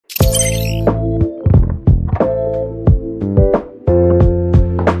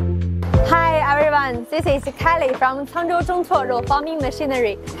Kelly from Cangzhou Zhongtuo roll forming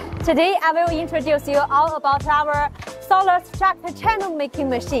machinery. Today I will introduce you all about our solar struct channel making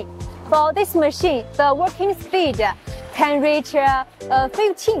machine. For this machine, the working speed can reach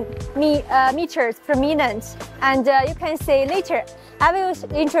 15 meters per minute, and you can see later I will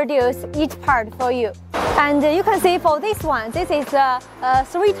introduce each part for you. And you can see for this one, this is a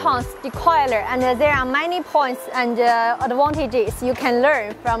 3 tons decoiler, and there are many points and advantages you can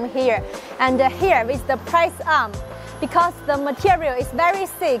learn from here. And here with the press arm, because the material is very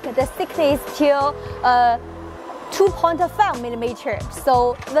thick, the thickness is till 2.5 millimeters.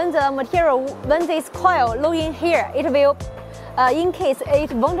 So when the material, when this coil low in here, it will, in case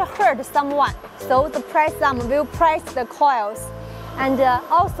it won't hurt someone, so the press arm will press the coils. And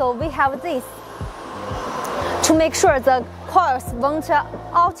also we have this to make sure the coils won't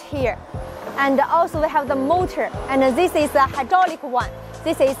out here. And also we have the motor, and this is a hydraulic one.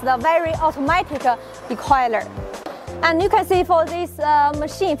 This is the very automatic decoiler. And you can see for this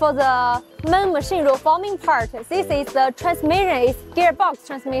machine, for the main machine roll forming part, this is the transmission, is gearbox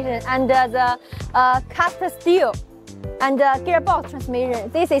transmission, and the cast steel and gearbox transmission.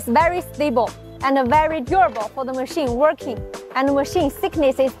 This is very stable and very durable for the machine working. And the machine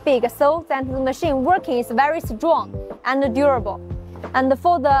thickness is big, so that the machine working is very strong and durable. And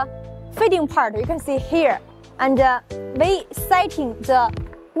for the feeding part, you can see here, and we setting the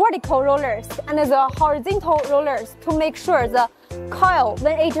vertical rollers and the horizontal rollers to make sure the coil,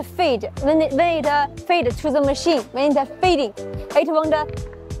 when it feed to the machine, when it feeding, it won't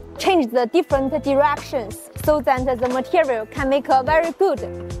change the different directions, so that the material can make a very good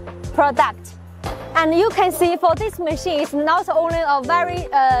product. And you can see for this machine, it's not only a very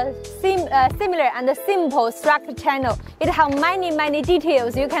similar and simple struct channel. It has many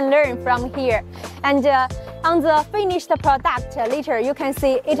details you can learn from here. And on the finished product later, you can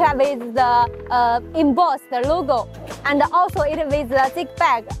see it with the embossed logo, and also it with the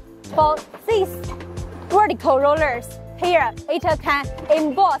zigzag. For these vertical rollers here, it can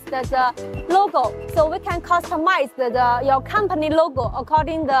emboss the logo, so we can customize your company logo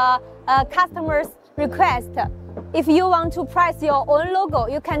according to the customer's request. If you want to press your own logo,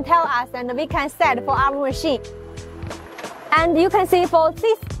 you can tell us and we can set for our machine. And you can see for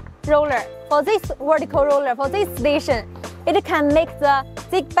this roller, for this vertical roller, for this station, it can make the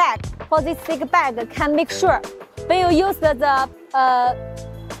zigzag. For this zigzag can make sure when you use the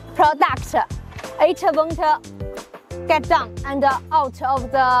product, it won't get down and out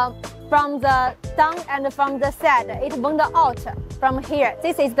of the, from the down and from the side, it won't out from here.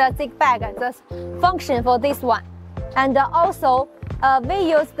 This is the zigzag, the function for this one. And also we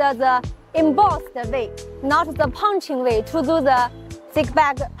use the embossed way, not the punching way, to do the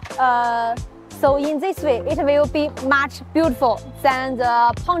zigzag. So in this way, it will be much beautiful than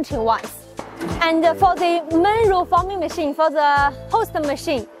the punching ones. And for the main roll forming machine, for the host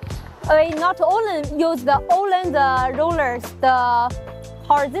machine, we not only use the rollers, the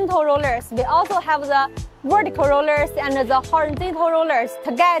horizontal rollers, we also have the vertical rollers and the horizontal rollers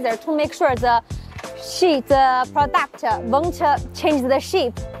together to make sure the product won't change the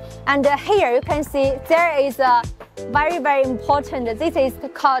shape. And here you can see there is a very important, this is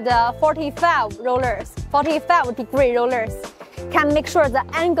called 45 rollers, 45-degree rollers. Can make sure the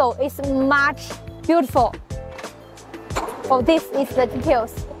angle is much beautiful. So this is the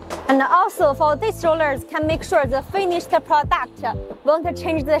details. And also for these rollers can make sure the finished product won't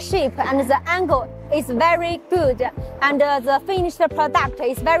change the shape, and the angle is very good, and the finished product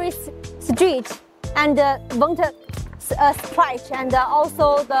is very straight and won't stretch and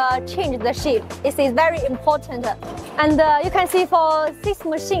also change the shape. This is very important. And you can see for this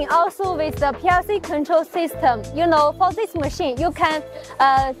machine also with the PLC control system, you know, for this machine you can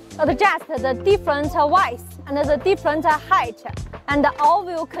adjust the different width and the different height, and all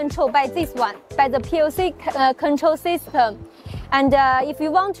will control by this one, by the PLC control system. And if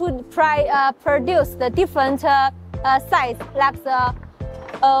you want to produce the different size, like the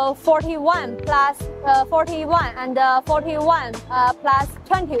 41 plus 41 and 41 plus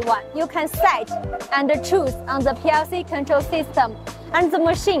 21, you can set and choose on the PLC control system. And the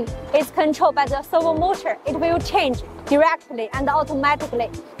machine is controlled by the servo motor. It will change directly and automatically,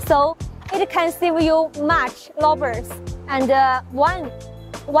 so it can save you much lobbers, and one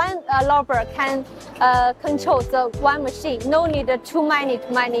lobber can control the one machine. No need too many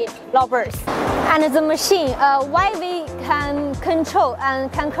lobbers. And the machine, why we can control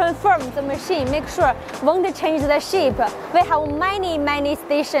and can confirm the machine, make sure won't change the shape. We have many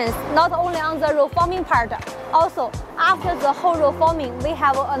stations, not only on the roll forming part. Also, after the whole roll forming, we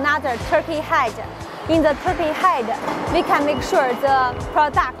have another turkey head. In the turkey head, we can make sure the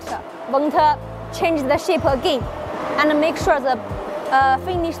product won't change the shape again and make sure the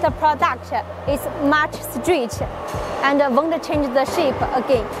finished product is much straight and won't change the shape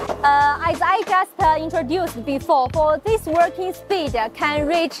again. As I just introduced before, for this working speed can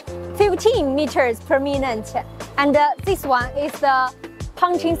reach 15 meters per minute. And this one is the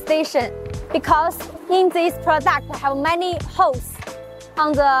punching station, because in this product have many holes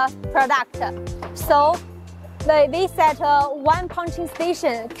on the product. So they said one punching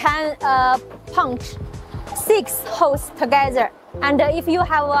station can punch 6 holes together. And if you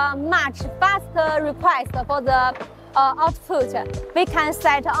have a much faster request for the output, we can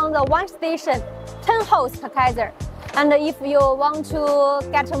set on the one station 10 holes together. And if you want to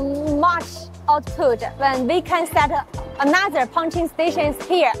get much output, then we can set another punching station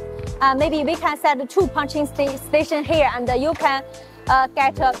here. Maybe we can set 2 punching stations here, and you can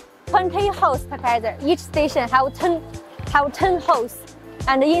get 20 holes together. Each station have 10 holes.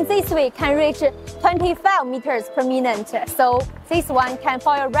 And in this way can reach 25 meters per minute. So this one can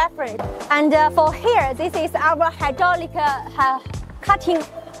for your reference. And for here, this is our hydraulic cutting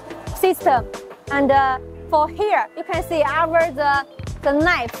system. And for here, you can see the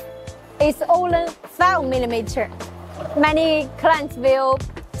knife is only 5 millimeter. Many clients will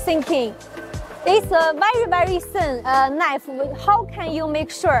thinking, it's a very thin knife. How can you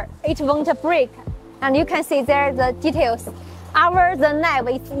make sure it won't break? And you can see there the details. The knife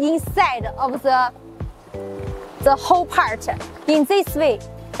is inside of the whole part. In this way,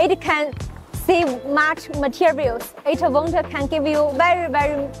 it can save much materials. It won't can give you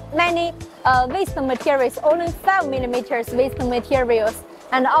very many waste materials, only 5 millimeters waste materials,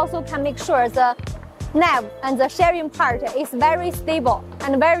 and also can make sure the knife and the shearing part is very stable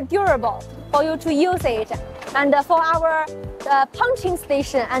and very durable for you to use it. And for our punching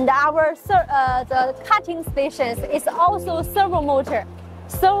station and our the cutting stations is also servo motor,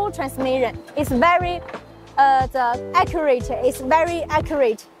 servo transmission. It's very it's very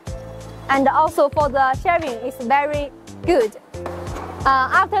accurate, and also for the shearing it's very good.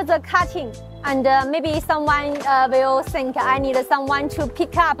 After the cutting, and maybe someone will think I need someone to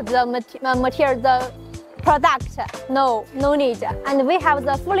pick up the material, the product. No need. And we have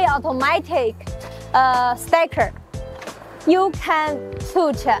the fully automatic stacker. You can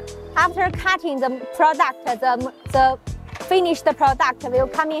put, after cutting the product, the finished product will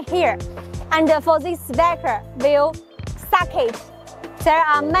come in here. And for this stacker, will suck it. There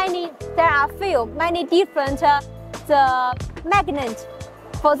are many different the magnet.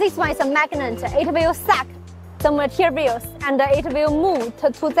 For this one is a magnet. It will suck the materials and it will move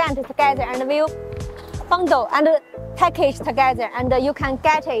to them together and will bundle and package together, and you can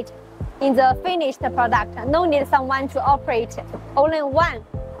get it in the finished product. No need someone to operate. Only one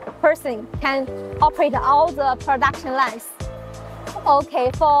person can operate all the production lines.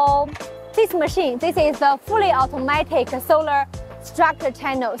 Okay, for this machine, this is the fully automatic solar structure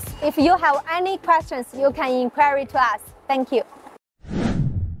channels. If you have any questions, you can inquire to us. Thank you.